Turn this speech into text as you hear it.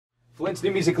Flint's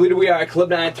new music leader. We are at Club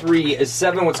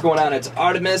 937. What's going on? It's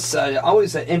Artimis.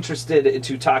 Always interested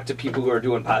to talk to people who are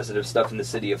doing positive stuff in the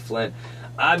city of Flint.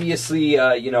 Obviously,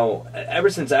 you know,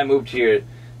 ever since I moved here,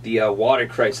 the water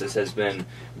crisis has been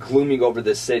glooming over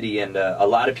the city, and a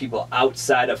lot of people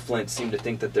outside of Flint seem to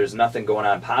think that there's nothing going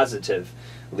on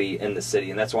positively in the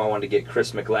city, and that's why I wanted to get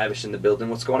Chris McLavish in the building.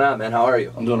 What's going on, man? How are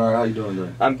you? I'm doing all right. How you doing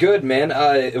today? I'm good, man.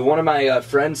 One of my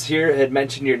friends here had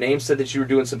mentioned your name, said that you were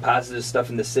doing some positive stuff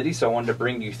in the city, so I wanted to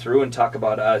bring you through and talk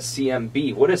about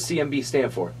CMB. What does CMB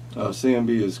stand for?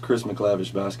 CMB is Chris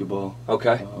McLavish Basketball.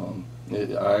 Okay.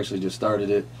 I actually just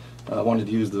started it. I wanted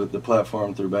to use the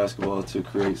platform through basketball to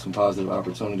create some positive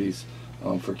opportunities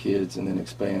for kids, and then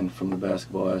expand from the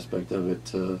basketball aspect of it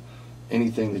to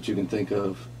anything that you can think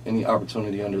of, any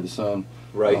opportunity under the sun.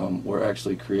 Right. We're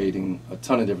actually creating a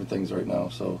ton of different things right now,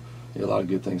 so yeah, a lot of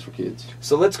good things for kids.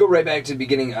 So let's go right back to the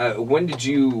beginning. When did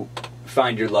you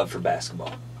find your love for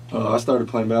basketball? I started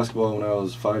playing basketball when I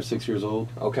was 5, 6 years old.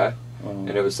 Okay.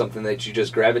 And it was something that you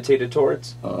just gravitated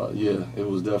towards? Yeah, it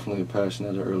was definitely a passion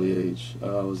at an early age.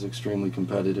 I was extremely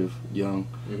competitive, young,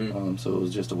 so it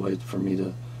was just a way for me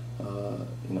to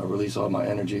you know, release all my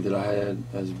energy that I had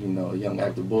as, you know, a young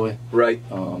active boy. Right.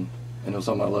 And it was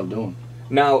something I loved doing.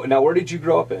 Now where did you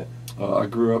grow up at? I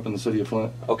grew up in the city of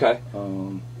Flint. Okay.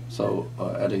 So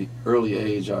at an early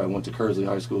age, I went to Kersley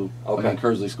High School. Okay. I mean,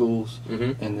 Kersley Schools,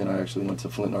 and then I actually went to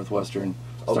Flint Northwestern,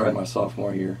 started my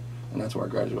sophomore year, and that's where I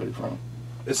graduated from.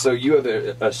 So you have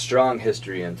a strong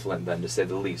history in Flint, then, to say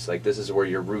the least. Like, this is where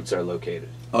your roots are located.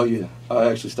 Oh yeah, I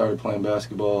actually started playing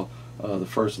basketball. The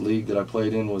first league that I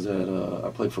played in was at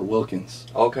I played for Wilkins.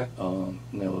 Okay. And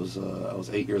that was I was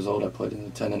 8 years old. I played in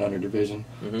the 10 and under division.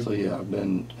 So yeah, I've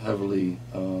been heavily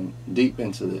deep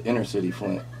into the inner city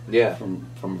Flint. Yeah. From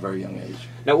a very young age.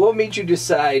 Now, what made you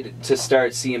decide to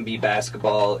start CMB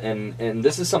basketball? And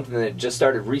this is something that just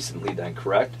started recently, then,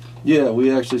 correct? Yeah,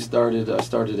 we actually started. I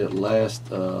started it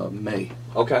last May.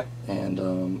 Okay.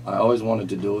 And I always wanted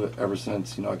to do it ever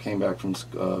since, you know, I came back from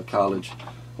college.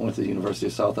 I went to the University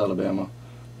of South Alabama.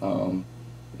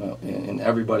 In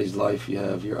everybody's life, you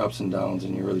have your ups and downs,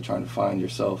 and you're really trying to find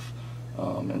yourself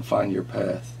and find your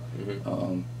path.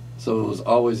 So it was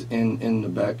always in the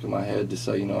back of my head to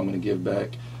say, you know, I'm going to give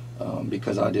back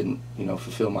because I didn't, you know,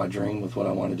 fulfill my dream with what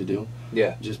I wanted to do.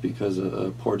 Yeah. Just because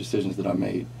of poor decisions that I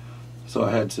made. So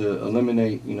I had to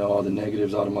eliminate, you know, all the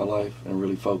negatives out of my life and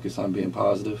really focus on being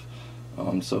positive.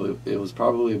 So it was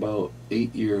probably about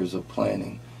 8 years of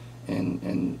planning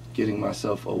and getting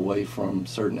myself away from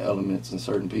certain elements and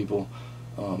certain people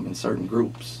and certain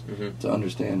groups to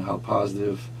understand how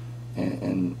positive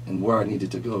and where I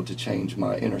needed to go to change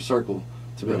my inner circle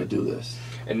to be able to do this.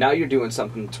 And now you're doing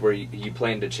something to where you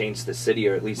plan to change the city,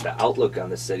 or at least the outlook on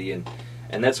the city, and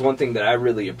that's one thing that I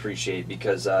really appreciate,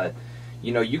 because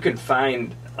you know, you can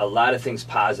find a lot of things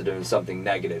positive and something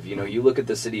negative. You know, you look at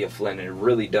the city of Flint, and it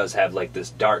really does have like this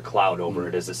dark cloud over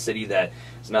it as a city that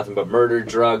is nothing but murder,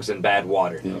 drugs, and bad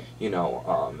water. You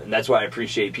know, and that's why I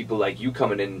appreciate people like you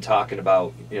coming in and talking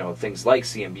about, you know, things like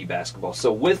CMB basketball.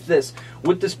 So with this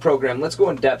program, let's go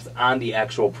in depth on the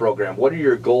actual program. What are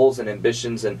your goals and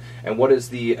ambitions, and what is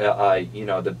the you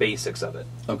know, the basics of it?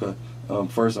 Okay.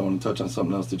 First, I want to touch on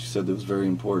something else that you said that was very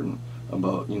important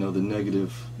about, you know,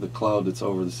 the cloud that's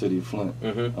over the city of Flint.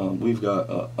 We've got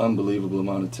an unbelievable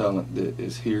amount of talent that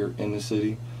is here in the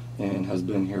city and has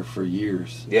been here for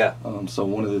years. Yeah. So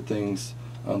one of the things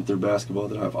through basketball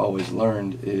that I've always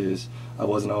learned is I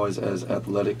wasn't always as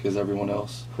athletic as everyone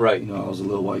else. Right. You know, I was a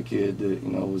little white kid that,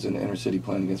 you know, was in the inner city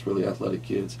playing against really athletic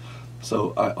kids.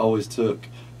 So I always took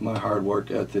my hard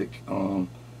work ethic, you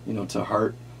know, to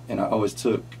heart, and I always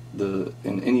took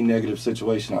in any negative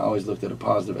situation, I always looked at a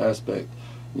positive aspect,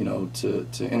 you know, to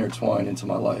intertwine into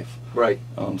my life. Right.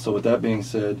 So with that being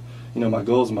said, you know, my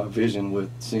goals and my vision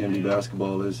with CMB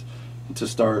basketball is to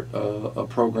start a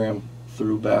program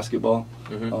through basketball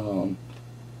to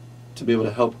be able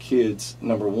to help kids,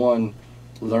 number one,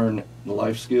 learn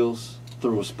life skills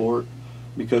through a sport,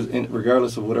 because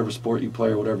regardless of whatever sport you play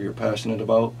or whatever you're passionate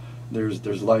about,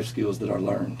 there's life skills that are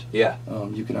learned. Yeah.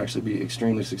 You can actually be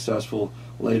extremely successful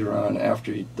later on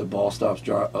after the ball stops,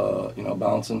 you know,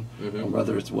 bouncing.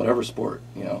 Whether it's whatever sport,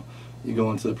 you know, you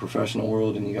go into the professional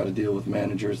world and you got to deal with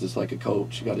managers just like a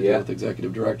coach. You got to deal with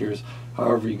executive directors.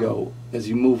 However you go, as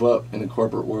you move up in the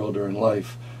corporate world or in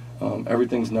life,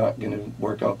 everything's not going to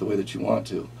work out the way that you want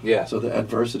to. Yeah. So the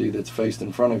adversity that's faced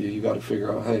in front of you, you got to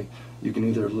figure out, hey, you can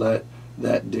either let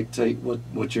that dictate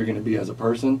what you're going to be as a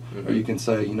person, or you can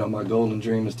say, you know, my goal and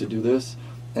dream is to do this,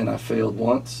 and I failed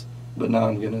once, but now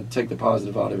I'm going to take the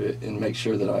positive out of it and make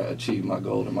sure that I achieve my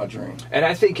goal and my dream. And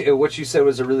I think what you said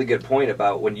was a really good point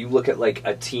about when you look at like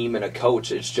a team and a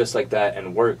coach, it's just like that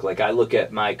in work. Like I look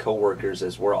at my coworkers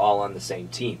as we're all on the same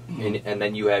team, and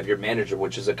then you have your manager,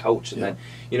 which is a coach, and then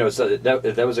so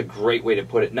that was a great way to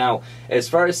put it. Now, as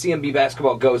far as CMB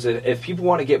basketball goes, if people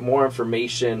want to get more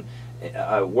information,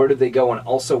 where do they go, and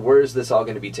also where is this all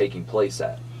going to be taking place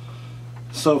at?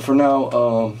 So for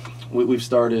now, we've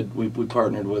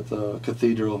partnered with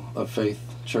Cathedral of Faith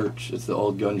Church. It's the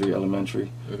old Gundry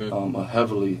Elementary.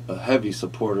 A heavy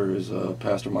supporter is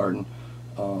Pastor Martin.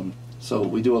 So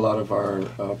we do a lot of our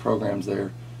programs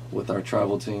there with our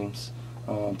travel teams.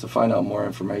 To find out more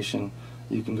information,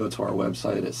 you can go to our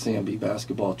website at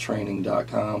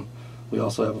cmbbasketballtraining.com. We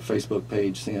also have a Facebook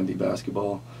page, CMB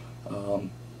Basketball.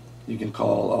 You can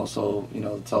call also,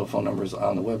 the telephone numbers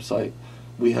on the website.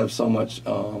 We have so much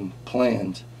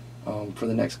planned for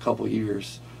the next couple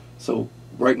years. So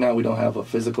right now we don't have a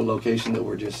physical location that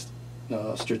we're just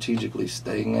strategically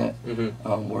staying at.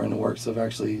 We're in the works of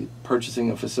actually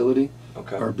purchasing a facility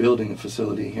or building a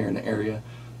facility here in the area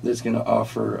that's going to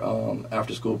offer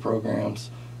after-school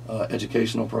programs,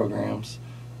 educational programs.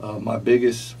 My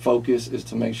biggest focus is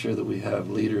to make sure that we have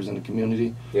leaders in the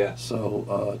community.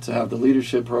 So to have the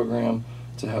leadership program,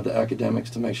 to have the academics,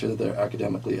 to make sure that they're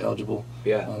academically eligible,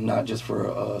 not just for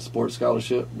a sports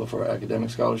scholarship, but for an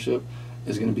academic scholarship,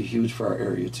 is going to be huge for our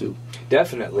area too.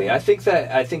 Definitely. I think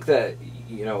that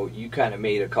you kind of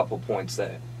made a couple points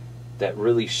that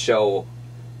really show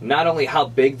not only how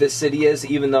big this city is,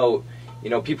 even though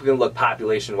people can look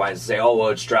population-wise and say, oh, well,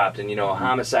 it's dropped, and,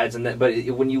 homicides and that. But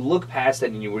when you look past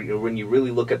that and when you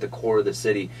really look at the core of the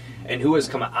city and who has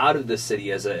come out of the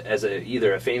city as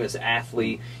either a famous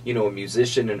athlete, a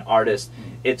musician, an artist,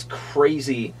 it's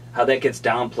crazy how that gets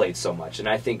downplayed so much. And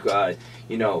I think,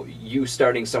 you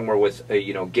starting somewhere with,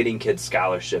 getting kids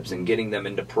scholarships and getting them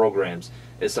into programs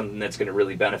is something that's going to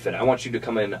really benefit. I want you to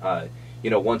come in,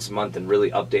 once a month and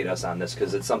really update us on this,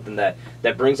 because it's something that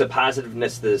brings a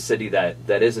positiveness to the city that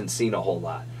isn't seen a whole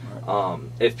lot.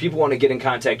 If people want to get in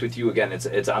contact with you, again,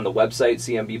 it's on the website,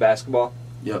 CMB Basketball?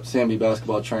 Yep,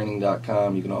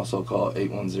 CMBbasketballtraining.com. You can also call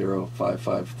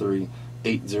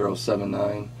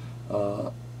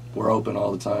 810-553-8079. We're open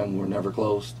all the time. We're never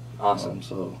closed. Awesome.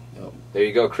 Yep. There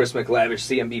you go, Chris McLavish,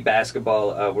 CMB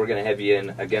Basketball. We're going to have you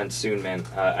in again soon, man.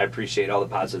 I appreciate all the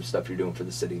positive stuff you're doing for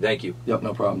the city. Thank you. Yep,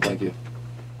 no problem. Thank you.